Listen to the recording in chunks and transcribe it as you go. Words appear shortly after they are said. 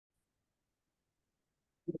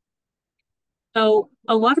So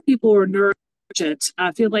a lot of people who are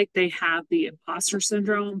neurodivergent feel like they have the imposter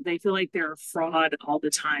syndrome. They feel like they're a fraud all the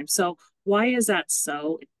time. So why is that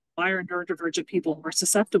so? Why are neurodivergent people more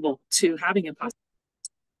susceptible to having imposter?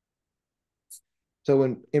 So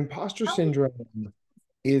an imposter syndrome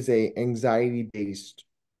is a anxiety-based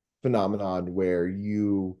phenomenon where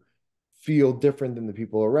you feel different than the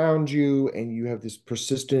people around you and you have this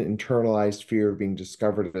persistent internalized fear of being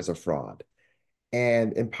discovered as a fraud.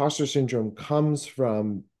 And imposter syndrome comes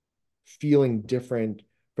from feeling different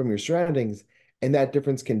from your surroundings, and that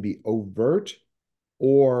difference can be overt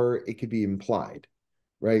or it could be implied,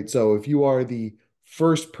 right? So if you are the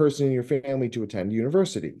first person in your family to attend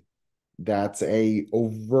university, that's a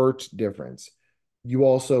overt difference. You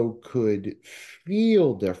also could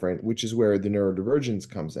feel different, which is where the neurodivergence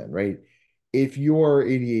comes in, right? If you're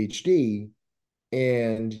ADHD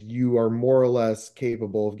and you are more or less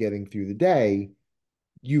capable of getting through the day,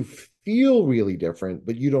 you feel really different,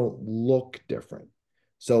 but you don't look different.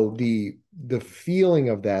 So the feeling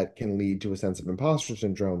of that can lead to a sense of imposter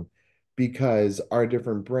syndrome because our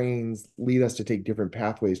different brains lead us to take different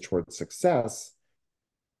pathways towards success.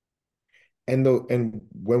 And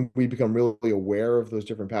when we become really aware of those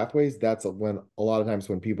different pathways, that's when a lot of times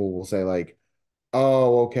when people will say like,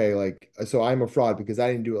 "Oh, okay, like so I'm a fraud because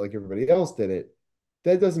I didn't do it like everybody else did it."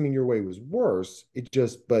 That doesn't mean your way was worse. It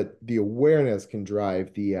just, but the awareness can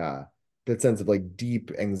drive the that sense of like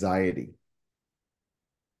deep anxiety.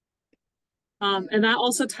 And that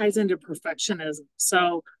also ties into perfectionism.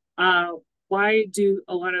 So uh, why do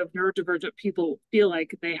a lot of neurodivergent people feel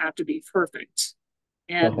like they have to be perfect?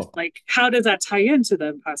 And like, how does that tie into the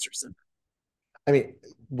imposter syndrome? I mean,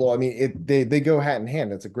 well, I mean, they go hand in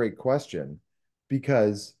hand. That's a great question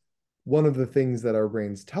because one of the things that our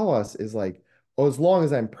brains tell us is like, oh, as long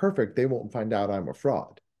as I'm perfect, they won't find out I'm a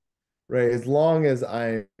fraud, right? As long as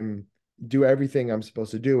I do everything I'm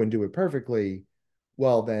supposed to do and do it perfectly,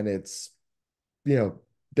 well, then you know,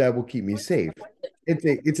 that will keep me safe.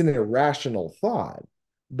 It's an irrational thought,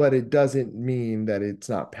 but it doesn't mean that it's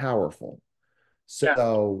not powerful. Yeah.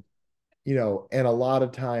 So, and a lot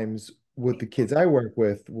of times what the kids I work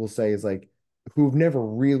with will say is like, who've never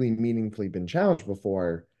really meaningfully been challenged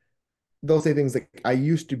before, they'll say things like, I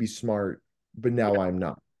used to be smart, but now I'm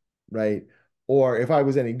not, right? Or if I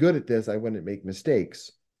was any good at this, I wouldn't make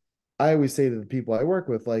mistakes. I always say to the people I work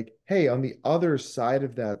with, like, hey, on the other side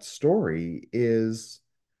of that story is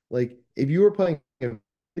like, if you were playing a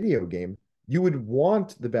video game, you would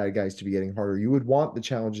want the bad guys to be getting harder. You would want the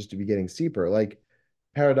challenges to be getting steeper. Like,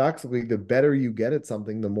 paradoxically, the better you get at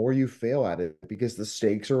something, the more you fail at it because the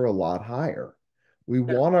stakes are a lot higher. We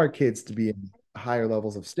Yeah. want our kids to be in higher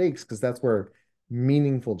levels of stakes because that's where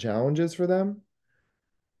meaningful challenges for them.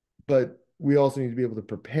 But we also need to be able to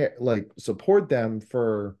prepare, like, support them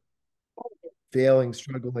for failing,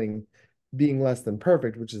 struggling, being less than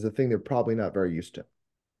perfect, which is a thing they're probably not very used to.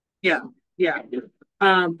 Yeah. Yeah.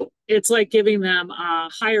 It's like giving them a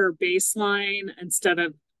higher baseline instead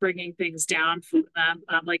of bringing things down for them.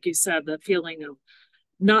 Like you said, the feeling of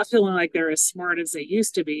not feeling like they're as smart as they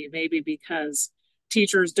used to be, maybe because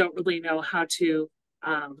teachers don't really know how to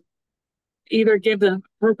um, either give them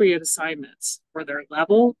appropriate assignments for their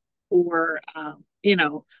level or,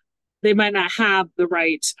 they might not have the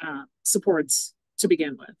right supports to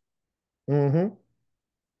begin with. Hmm.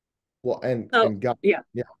 Well, So, and God, yeah,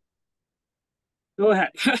 yeah. go ahead.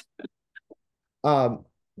 Um,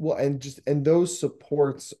 well, and those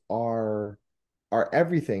supports are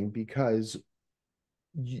everything because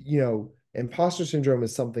imposter syndrome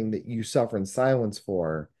is something that you suffer in silence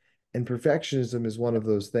for, and perfectionism is one of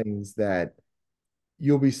those things that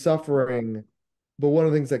you'll be suffering. But one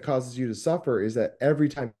of the things that causes you to suffer is that every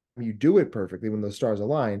time you do it perfectly, when those stars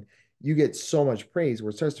align, you get so much praise where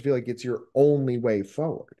it starts to feel like it's your only way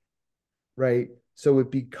forward, right? So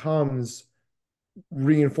it becomes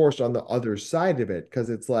reinforced on the other side of it because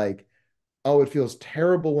it's like, oh, it feels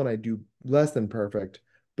terrible when I do less than perfect,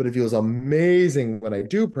 but it feels amazing when I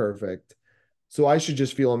do perfect. So I should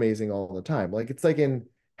just feel amazing all the time. Like it's like in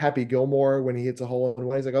Happy Gilmore when he hits a hole in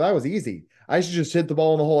one, he's like, oh, that was easy. I should just hit the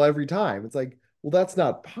ball in the hole every time. It's like, well, that's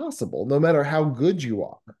not possible, no matter how good you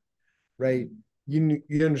are, right? You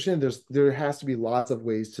understand there has to be lots of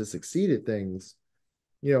ways to succeed at things.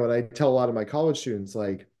 And I tell a lot of my college students,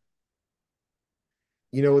 like,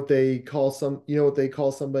 you know what they call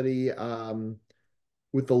somebody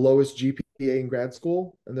with the lowest GPA in grad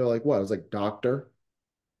school? And they're like, what? I was like, doctor.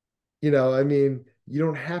 I mean, you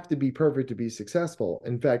don't have to be perfect to be successful.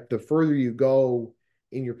 In fact, the further you go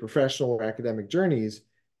in your professional or academic journeys,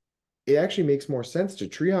 it actually makes more sense to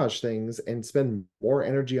triage things and spend more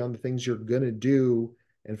energy on the things you're going to do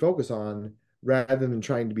and focus on rather than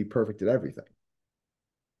trying to be perfect at everything.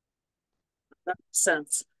 That makes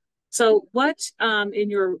sense. So, what in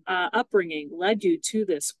your upbringing led you to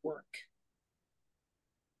this work?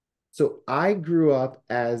 So I grew up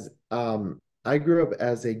as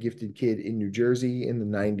a gifted kid in New Jersey in the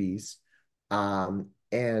 90s.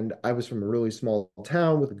 And I was from a really small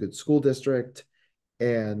town with a good school district.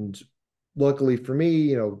 And luckily for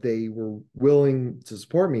me, they were willing to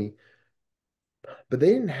support me, but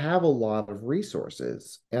they didn't have a lot of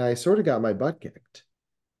resources. And I sort of got my butt kicked.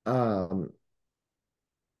 Um,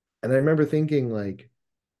 and I remember thinking, like,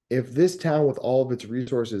 if this town with all of its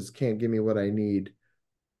resources can't give me what I need,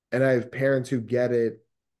 and I have parents who get it,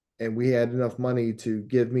 and we had enough money to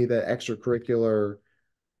give me that extracurricular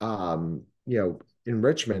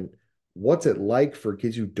enrichment, what's it like for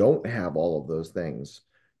kids who don't have all of those things?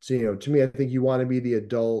 So, to me, I think you want to be the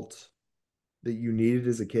adult that you needed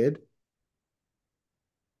as a kid.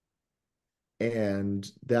 And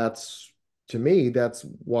to me, that's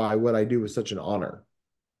why what I do is such an honor.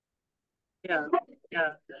 Yeah,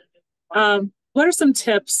 yeah. What are some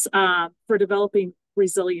tips for developing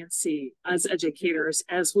resiliency as educators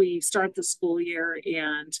as we start the school year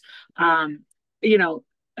and, um, you know,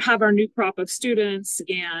 have our new crop of students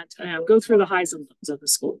and go through the highs and lows of the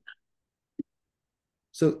school?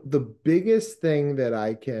 So the biggest thing that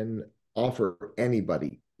I can offer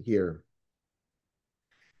anybody here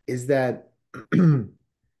is that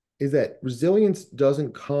is that resilience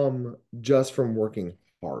doesn't come just from working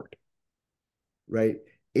hard, right?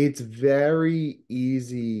 It's very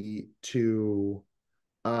easy to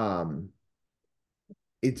um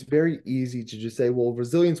it's very easy to just say, well,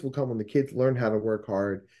 resilience will come when the kids learn how to work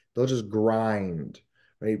hard. They'll just grind,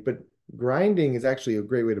 right? But grinding is actually a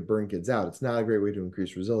great way to burn kids out. It's not a great way to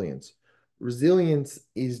increase resilience. Resilience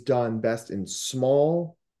is done best in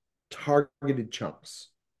small, targeted chunks.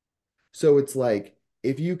 So it's like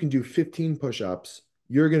if you can do 15 push-ups,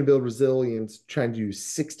 you're going to build resilience trying to do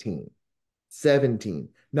 16, 17,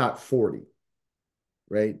 not 40,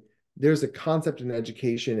 right? There's a concept in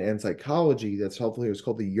education and psychology that's helpful here. It's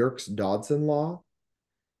called the Yerkes-Dodson law.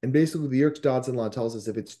 And basically, the Yerkes-Dodson law tells us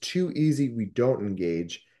if it's too easy, we don't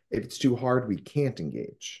engage. If it's too hard, we can't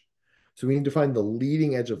engage. So we need to find the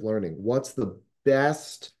leading edge of learning. What's the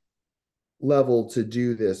best level to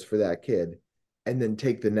do this for that kid? And then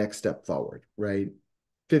take the next step forward, right?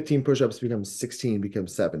 15 push-ups becomes 16,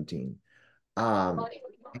 becomes 17. Um,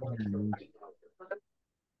 and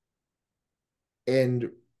and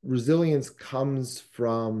resilience comes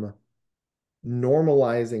from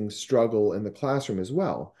normalizing struggle in the classroom as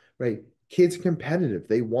well, right? Kids are competitive.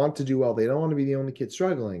 They want to do well. They don't want to be the only kid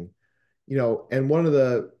struggling, and one of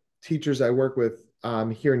the teachers I work with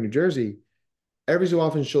here in New Jersey, every so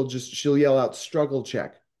often she'll yell out struggle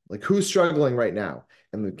check, like who's struggling right now?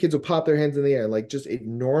 And the kids will pop their hands in the air. Like just it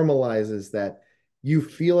normalizes that you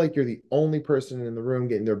feel like you're the only person in the room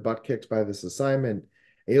getting their butt kicked by this assignment.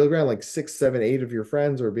 And you look around like 6, 7, 8 of your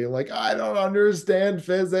friends are being like, I don't understand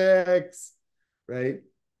physics, right?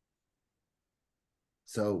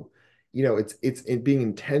 So, it's being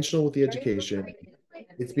intentional with the education,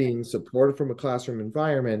 it's being supported from a classroom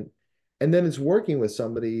environment, and then it's working with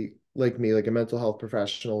somebody like me, like a mental health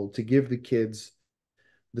professional, to give the kids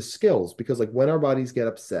the skills because like when our bodies get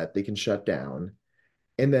upset, they can shut down.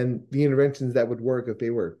 And then the interventions that would work if they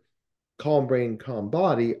were calm brain, calm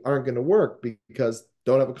body aren't going to work because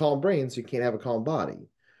don't have a calm brain, so you can't have a calm body.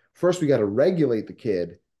 First, we got to regulate the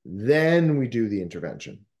kid, then we do the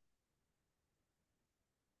intervention.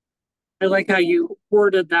 I like how you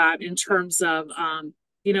worded that in terms of,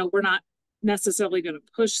 we're not necessarily going to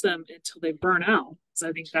push them until they burn out. So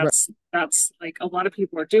I think Right. that's like a lot of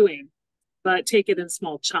people are doing, but take it in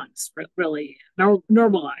small chunks, really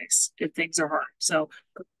normalize if things are hard. So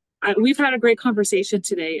we've had a great conversation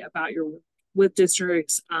today about your work with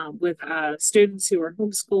districts, with students who are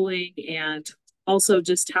homeschooling, and also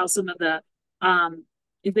just how some of the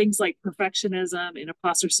things like perfectionism and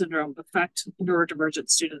imposter syndrome affect neurodivergent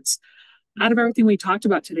students. Out of everything we talked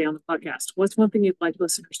about today on the podcast, what's one thing you'd like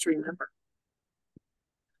listeners to remember?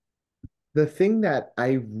 The thing that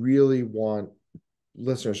I really want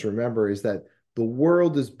listeners to remember is that the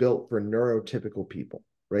world is built for neurotypical people,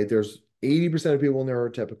 right? There's 80% of people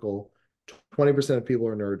neurotypical, 20% of people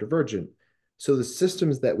are neurodivergent. So the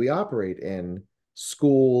systems that we operate in,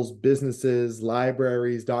 schools, businesses,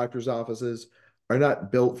 libraries, doctors' offices, are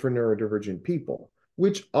not built for neurodivergent people,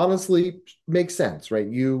 which honestly makes sense, right?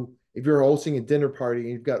 If you're hosting a dinner party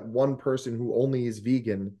and you've got one person who only is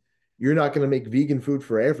vegan, you're not going to make vegan food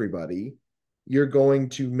for everybody. You're going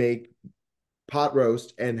to make pot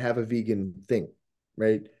roast and have a vegan thing,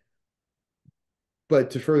 right? But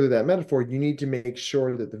to further that metaphor, you need to make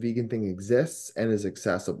sure that the vegan thing exists and is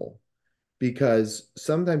accessible, because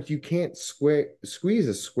sometimes you can't squeeze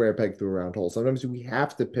a square peg through a round hole. Sometimes we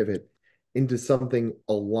have to pivot into something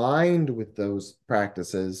aligned with those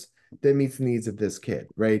practices that meets the needs of this kid,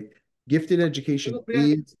 right? Gifted education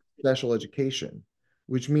is special education,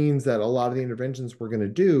 which means that a lot of the interventions we're going to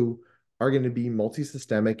do are going to be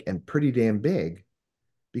multi-systemic and pretty damn big,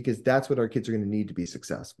 because that's what our kids are going to need to be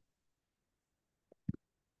successful.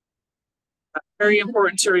 Very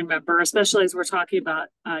important to remember, especially as we're talking about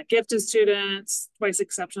gifted students, twice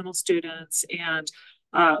exceptional students, and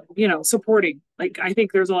supporting. Like, I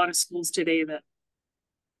think there's a lot of schools today that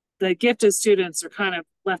the gifted students are kind of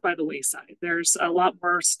left by the wayside. There's a lot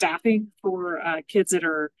more staffing for kids that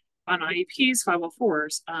are on IEPs,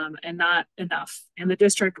 504s, and not enough in the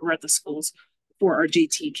district or at the schools for our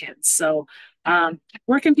GT kids. So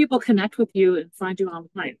where can people connect with you and find you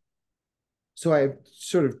online? So I have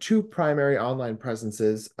sort of two primary online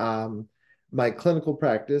presences. My clinical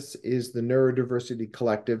practice is the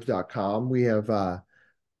neurodiversitycollective.com. We have a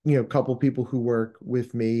couple people who work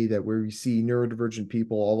with me that where we see neurodivergent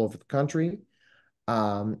people all over the country.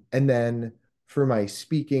 And then for my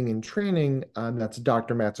speaking and training, that's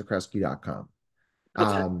drmatzakreski.com.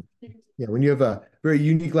 When you have a very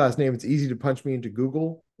unique last name, it's easy to punch me into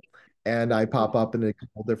Google and I pop up in a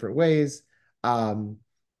couple different ways.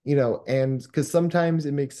 And because sometimes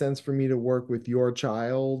it makes sense for me to work with your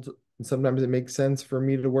child, and sometimes it makes sense for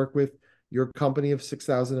me to work with your company of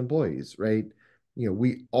 6,000 employees, right?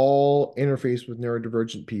 We all interface with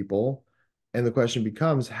neurodivergent people, and the question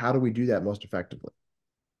becomes, how do we do that most effectively?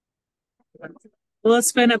 Well,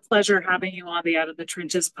 it's been a pleasure having you on the Out of the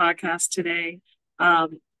Trenches podcast today.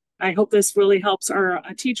 I hope this really helps our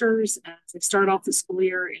teachers as they start off the school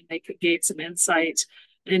year and they could gain some insight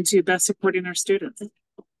into best supporting our students.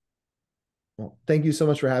 Well, thank you so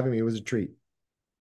much for having me. It was a treat.